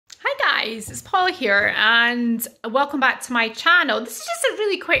guys, it's Paula here and welcome back to my channel. This is just a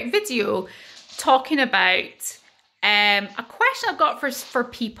really quick video talking about a question I've got for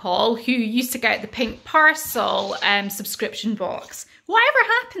people who used to get the Pink Parcel subscription box. Whatever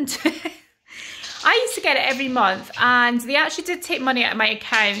happened to it? I used to get it every month and they actually did take money out of my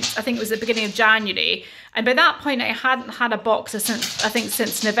account. I think it was at the beginning of January. And by that point, I hadn't had a box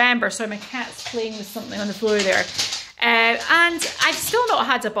since November. So my cat's playing with something on the floor there. And I've still not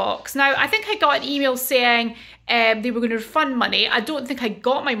had a box. Now, I think I got an email saying they were going to refund money. I don't think I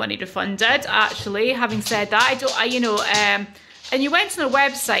got my money refunded, actually. Having said that, and you went on a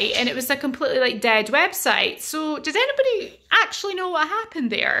website and it was a completely dead website. So did anybody actually know what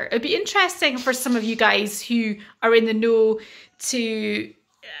happened there? It'd be interesting for some of you guys who are in the know to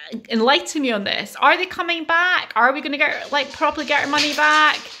enlighten me on this. Are they coming back? Are we going to properly get our money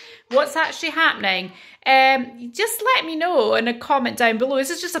back? What's actually happening? Just let me know in a comment down below. This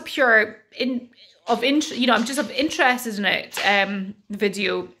is just a pure I'm just interested in it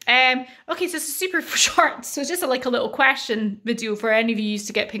video. Okay, so this is super short, so it's just like a little question video for any of you who used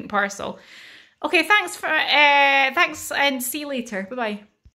to get Pink Parcel. Okay, thanks and see you later. Bye bye.